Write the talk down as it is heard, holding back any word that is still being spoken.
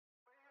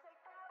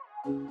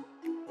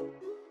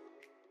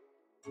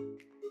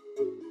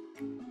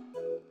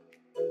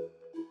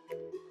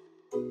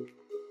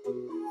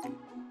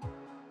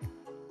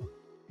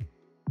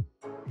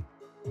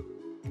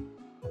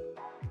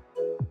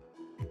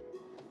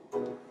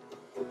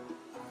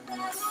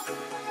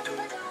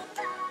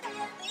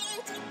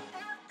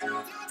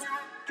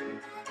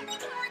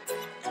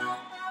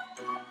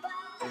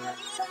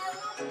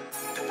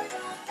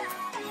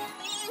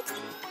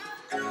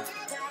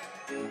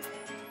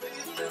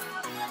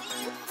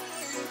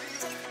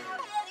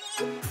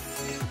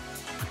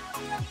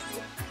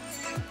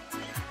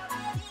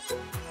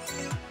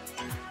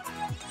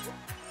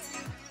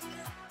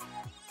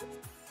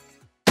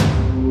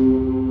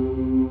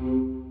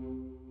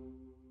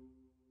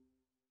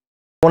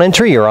One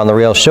entry, you're on the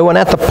rail showing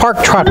at the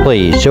Park Trot,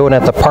 please. Showing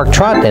at the Park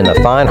Trot in the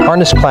Fine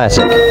Harness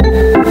Classic.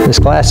 This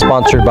class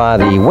sponsored by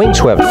the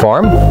Windswept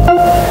Farm.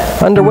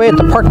 Underway at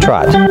the Park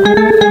Trot.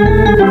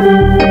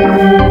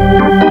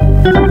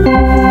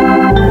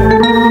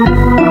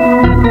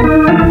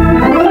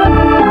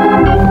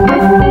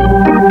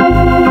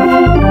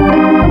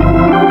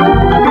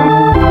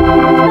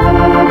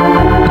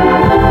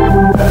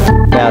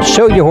 Now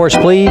show your horse,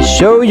 please.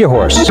 Show your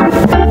horse.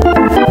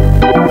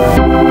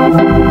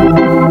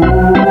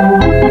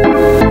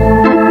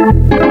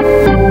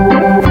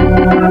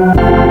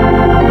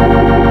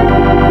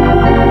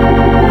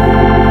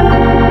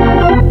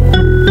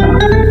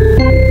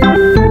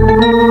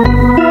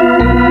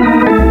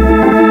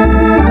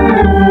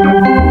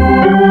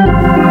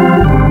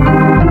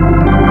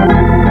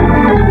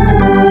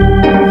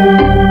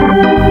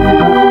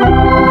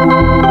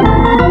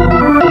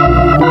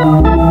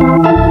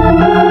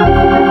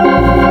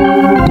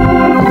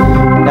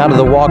 Now to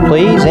the walk,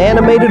 please.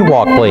 Animated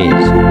walk, please.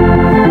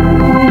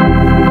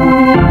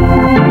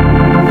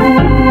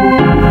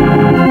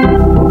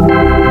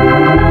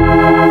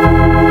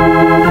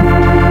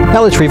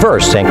 Now let's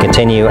reverse and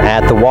continue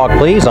at the walk,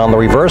 please. On the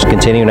reverse,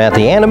 continuing at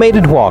the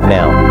animated walk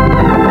now.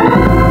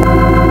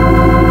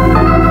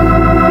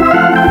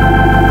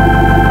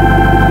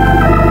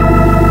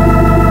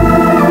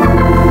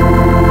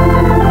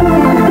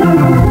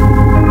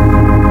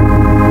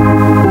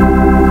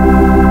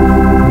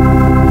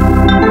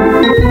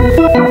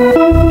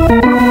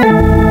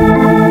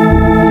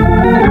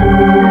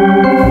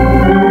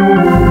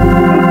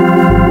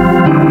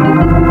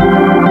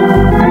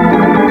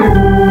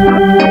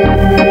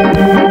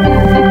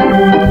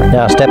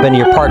 Now step into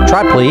your Park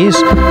Trot, please.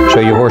 Show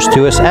your horse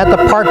to us at the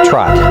Park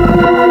Trot.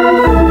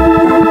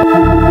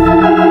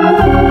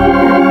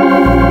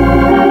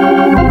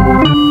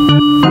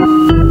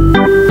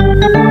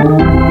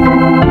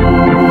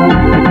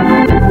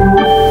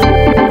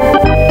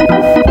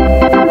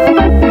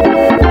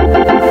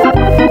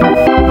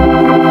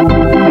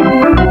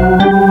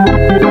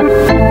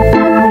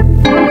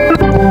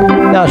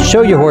 Now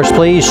show your horse,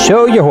 please.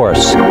 Show your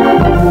horse.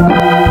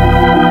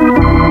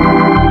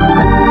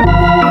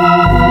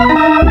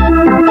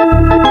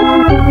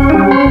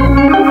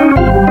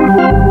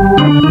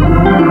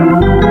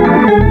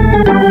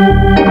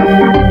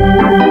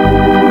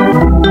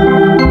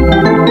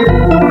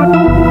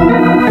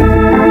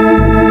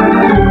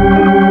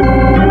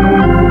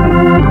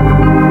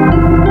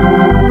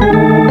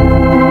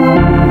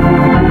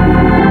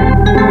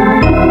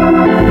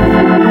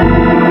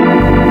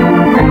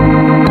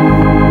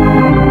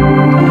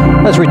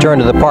 Let's return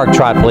to the Park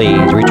Trot,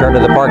 please. Return to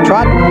the Park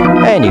Trot,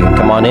 and you can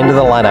come on into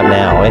the lineup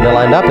now. In the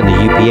lineup in the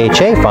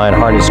UPHA Fine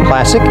Harness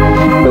Classic.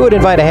 We would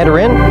invite a header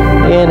in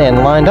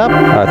and lined up.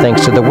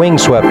 Thanks to the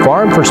Windswept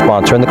Farm for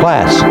sponsoring the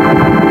class.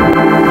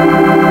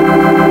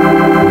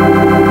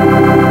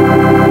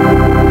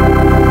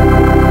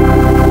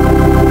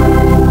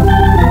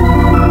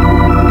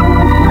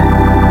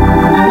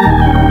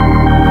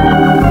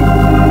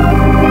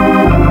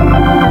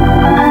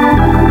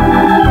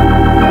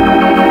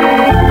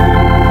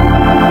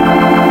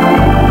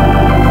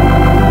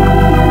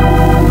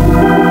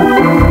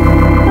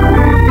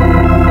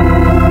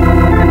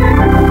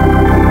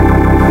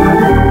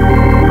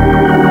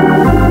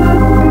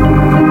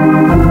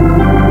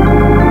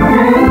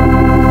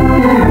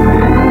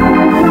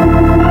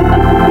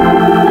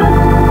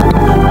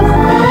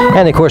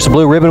 And of course the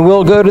blue ribbon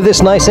will go to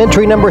this nice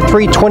entry. Number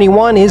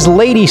 321 is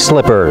Lady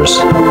Slippers.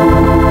 You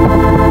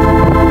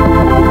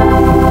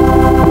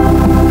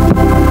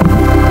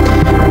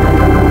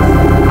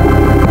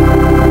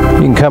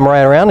can come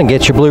right around and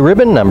get your blue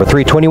ribbon. Number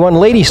 321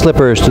 Lady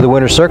Slippers to the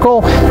winner's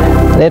circle.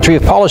 An entry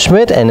of Paula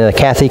Schmidt and the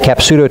Kathy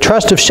Capsuto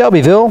Trust of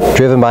Shelbyville,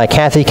 driven by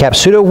Kathy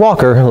Capsuto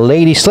Walker.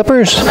 Lady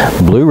Slippers,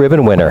 blue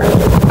ribbon winner.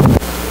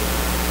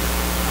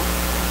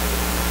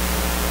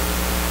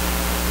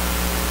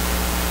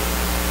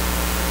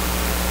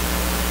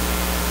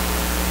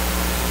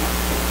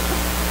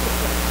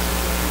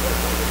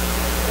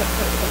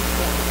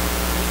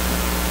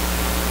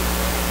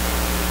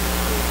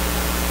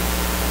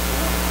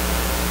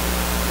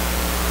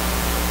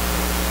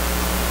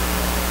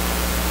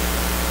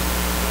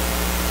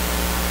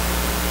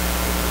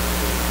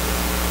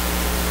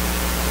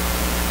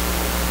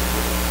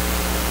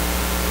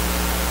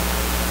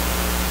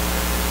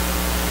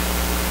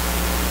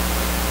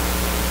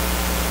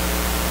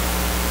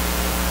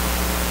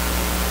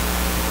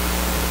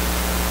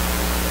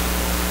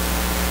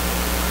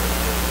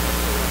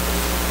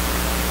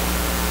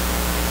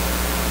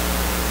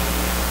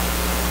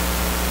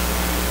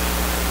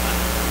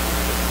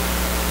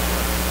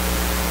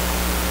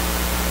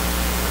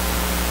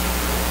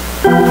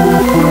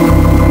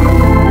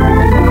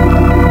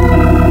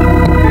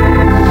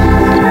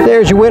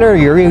 There's your winner,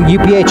 your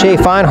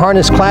UPHA Fine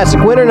Harness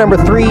Classic winner, number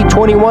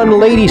 321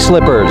 Lady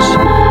Slippers.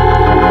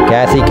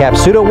 Kathy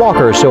Capsuto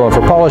Walker showing for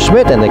Paula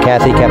Schmidt and the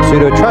Kathy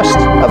Capsuto Trust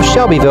of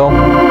Shelbyville.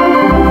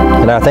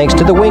 And our thanks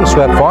to the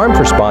Wingswept Farm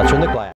for sponsoring the class.